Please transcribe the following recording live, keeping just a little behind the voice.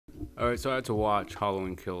All right, so I had to watch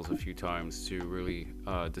Halloween Kills a few times to really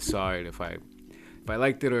decide if I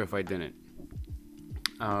liked it or if I didn't.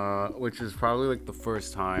 Which is probably like the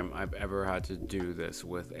first time I've ever had to do this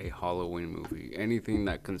with a Halloween movie. Anything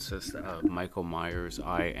that consists of Michael Myers,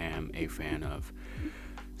 I am a fan of.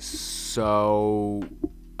 So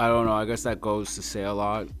I don't know. I guess that goes to say a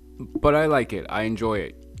lot, but I like it. I enjoy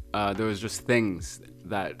it. There was just things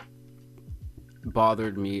that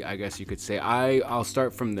bothered me, I guess you could say. I'll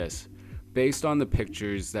start from this. Based on the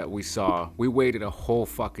pictures that we saw, we waited a whole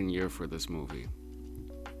fucking year for this movie.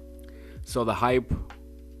 So the hype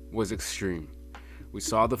was extreme. We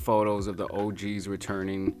saw the photos of the OGs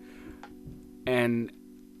returning, and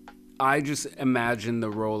I just imagined the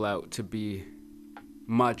rollout to be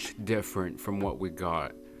much different from what we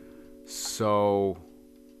got. So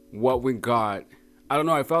what we got, I don't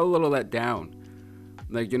know, I felt a little let down.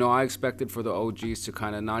 Like, I expected for the OGs to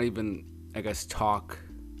kind of not even, I guess, talk,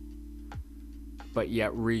 but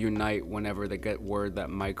yet reunite whenever they get word that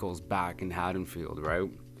Michael's back in Haddonfield,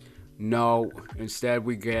 right? No, instead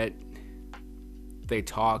they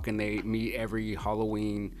talk and they meet every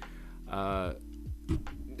Halloween,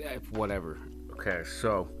 whatever. Okay,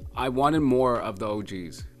 so I wanted more of the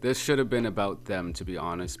OGs. This should have been about them, to be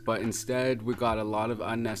honest, but instead we got a lot of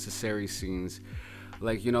unnecessary scenes,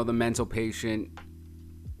 like, the mental patient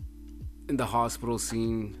in the hospital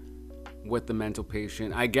scene with the mental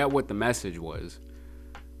patient. I get what the message was,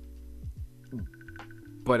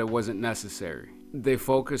 but it wasn't necessary. They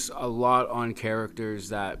focus a lot on characters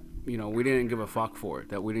that, we didn't give a fuck for,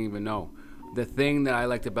 that we didn't even know. The thing that I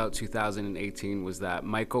liked about 2018 was that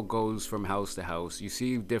Michael goes from house to house. You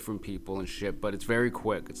see different people and shit, but it's very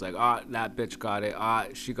quick. It's like, that bitch got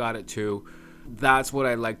it. She got it too. That's what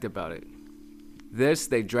I liked about it. This,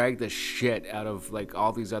 they dragged the shit out of like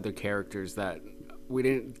all these other characters that we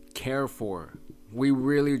didn't care for. We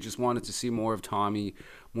really just wanted to see more of Tommy,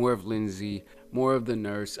 more of Lindsay, more of the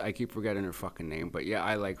nurse. I keep forgetting her fucking name, but yeah,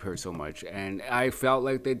 I like her so much. And I felt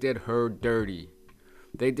like they did her dirty.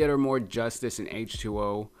 They did her more justice in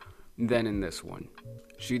H2O than in this one.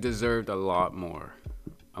 She deserved a lot more.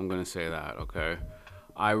 I'm gonna say that, okay?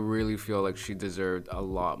 I really feel like she deserved a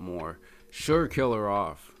lot more. Sure, kill her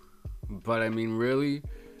off. But I mean, really,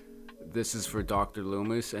 this is for Dr.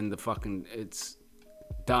 Loomis, and it's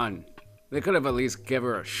done. They could have at least give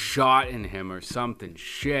her a shot in him or something.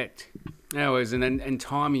 Shit. Anyways, and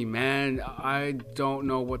Tommy, man, I don't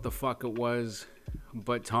know what the fuck it was,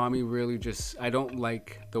 but Tommy really just, I don't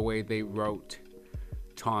like the way they wrote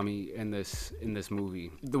Tommy in this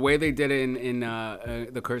movie. The way they did it in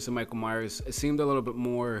The Curse of Michael Myers, it seemed a little bit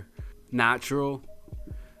more natural.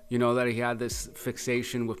 That he had this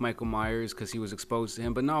fixation with Michael Myers because he was exposed to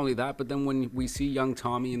him. But not only that, but then when we see young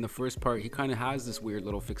Tommy in the first part, he kind of has this weird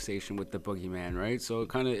little fixation with the boogeyman, right? So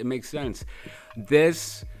it makes sense.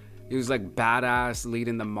 He was like badass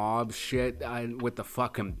leading the mob shit with the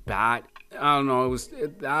fucking bat. I don't know.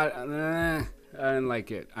 I didn't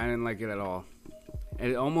like it. I didn't like it at all.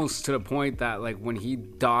 And almost to the point that like when he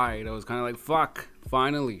died, I was kind of like, fuck,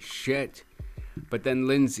 finally, shit. But then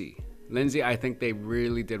Lindsay, I think they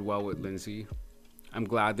really did well with Lindsay. I'm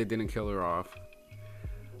glad they didn't kill her off.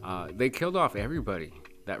 They killed off everybody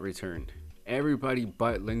that returned. Everybody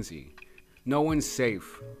but Lindsay. No one's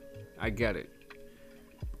safe. I get it.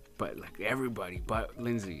 But like everybody but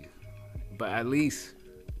Lindsay. But at least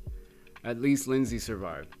Lindsay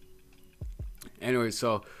survived. Anyway,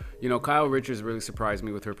 so, Kyle Richards really surprised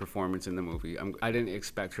me with her performance in the movie. I didn't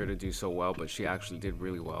expect her to do so well, but she actually did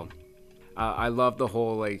really well. I love the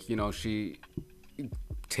whole, like, she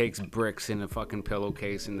takes bricks in a fucking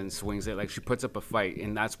pillowcase and then swings it. Like, she puts up a fight,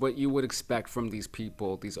 and that's what you would expect from these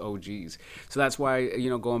people, these OGs. So that's why,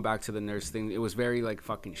 going back to the nurse thing, it was very, like,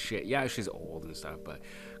 fucking shit. Yeah, she's old and stuff, but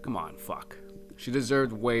come on, fuck. She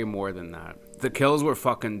deserved way more than that. The kills were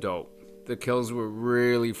fucking dope. The kills were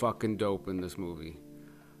really fucking dope in this movie.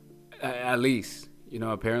 At least.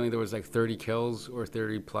 Apparently there was like 30 kills or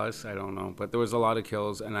 30 plus, I don't know. But there was a lot of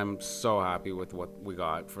kills, and I'm so happy with what we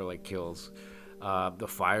got for like kills. The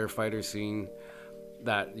firefighter scene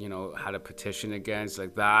that, had a petition against,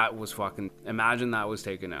 like that was fucking, imagine that was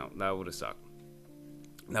taken out. That would have sucked.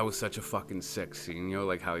 That was such a fucking sick scene,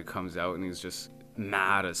 like how he comes out and he's just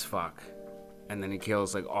mad as fuck. And then he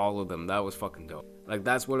kills like all of them. That was fucking dope. Like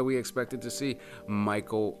that's what we expected to see.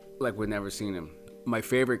 Michael, like we'd never seen him. My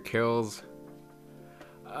favorite kills...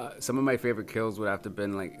 some of my favorite kills would have to have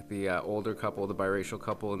been like the older couple, the biracial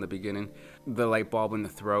couple in the beginning, the light bulb in the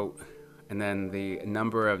throat, and then the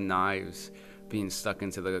number of knives being stuck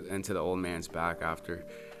into the old man's back after.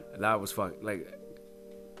 That was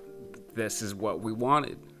this is what we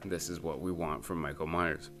wanted. This is what we want from Michael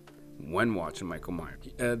Myers. when watching Michael Myers.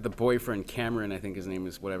 The boyfriend, Cameron, I think his name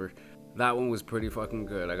is, whatever. That one was pretty fucking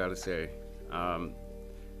good, I gotta say.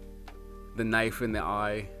 The knife in the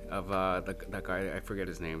eye of that guy, I forget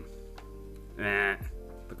his name. The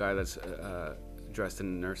guy that's dressed in a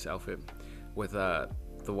nurse outfit with the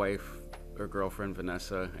wife or girlfriend,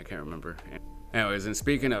 Vanessa, I can't remember. Anyways, and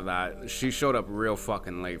speaking of that, she showed up real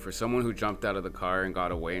fucking late. For someone who jumped out of the car and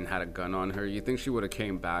got away and had a gun on her, you think she would have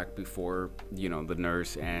came back before, you know, the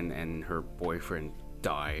nurse and her boyfriend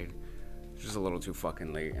died. Just a little too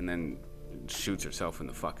fucking late, and then shoots herself in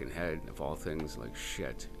the fucking head, of all things. Like,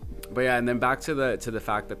 shit. But yeah, and then back to the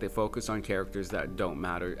fact that they focus on characters that don't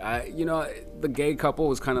matter. You know, the gay couple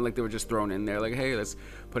was kind of like they were just thrown in there, like, hey, let's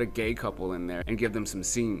put a gay couple in there and give them some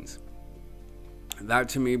scenes. That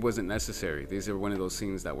to me wasn't necessary. These are one of those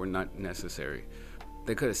scenes that were not necessary.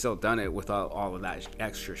 They could have still done it without all of that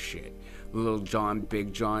extra shit. Little John,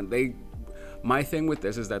 Big John. My thing with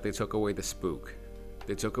this is that they took away the spook.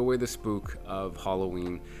 They took away the spook of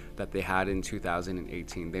Halloween that they had in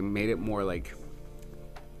 2018. They made it more like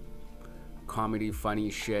comedy,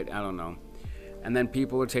 funny shit. I don't know. And then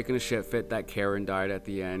people are taking a shit fit that Karen died at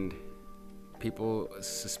the end. People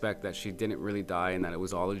suspect that she didn't really die and that it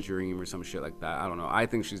was all a dream or some shit like that. I don't know. I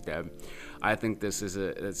think she's dead. I think this is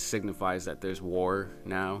it signifies that there's war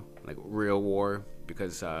now, like real war,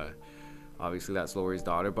 because obviously that's Laurie's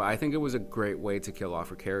daughter. But I think it was a great way to kill off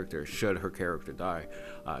her character, should her character die.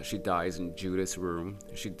 She dies in Judith's room.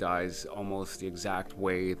 She dies almost the exact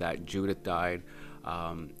way that Judith died.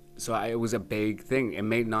 So it was a big thing. It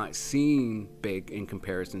may not seem big in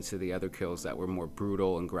comparison to the other kills that were more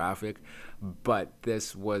brutal and graphic, but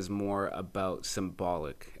this was more about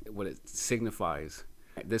symbolic, what it signifies.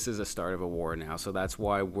 This is a start of a war now, so that's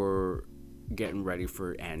why we're getting ready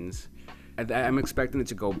for ends. I'm expecting it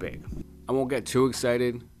to go big. I won't get too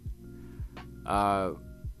excited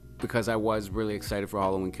because I was really excited for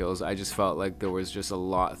Halloween Kills. I just felt like there was just a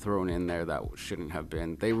lot thrown in there that shouldn't have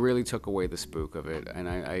been. They really took away the spook of it, and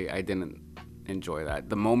I didn't enjoy that.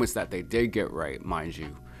 The moments that they did get right, mind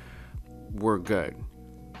you, were good.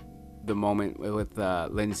 The moment with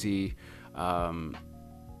Lindsay, the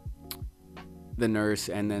nurse,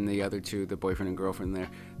 and then the other two, the boyfriend and girlfriend there,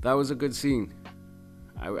 that was a good scene.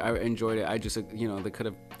 I enjoyed it. I just, you know, they could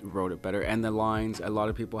have wrote it better. And the lines, a lot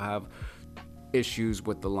of people have issues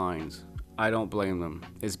with the lines. I don't blame them.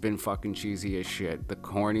 It's been fucking cheesy as shit. The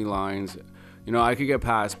corny lines, you know, I could get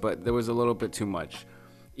past, but there was a little bit too much.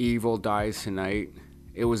 Evil dies tonight.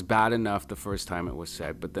 It was bad enough the first time it was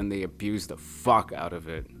said, but then they abused the fuck out of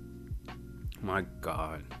it. My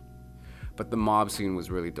God. But the mob scene was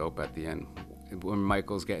really dope at the end. When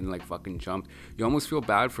Michael's getting like fucking jumped, you almost feel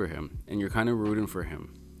bad for him, and you're kind of rooting for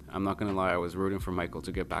him. I'm not gonna lie, I was rooting for Michael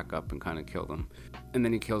to get back up and kind of kill them. And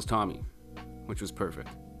then he kills Tommy, which was perfect,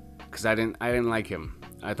 because I didn't like him.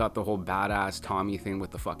 I thought the whole badass Tommy thing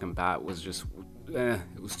with the fucking bat was just, it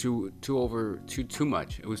was too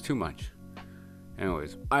much. It was too much.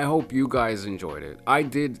 Anyways, I hope you guys enjoyed it. I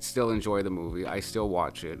did still enjoy the movie. I still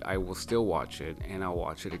watch it. I will still watch it, and I'll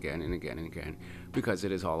watch it again and again and again, because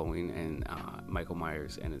it is Halloween and Michael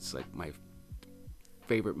Myers, and it's like my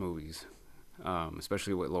favorite movies,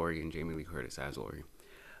 especially with Laurie and Jamie Lee Curtis as Laurie.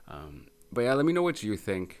 But yeah, let me know what you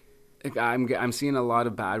think. I'm seeing a lot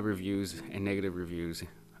of bad reviews and negative reviews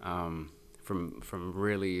from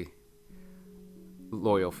really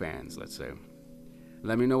loyal fans, let's say.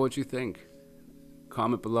 Let me know what you think.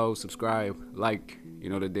 Comment below, subscribe, like, you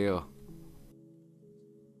know the deal.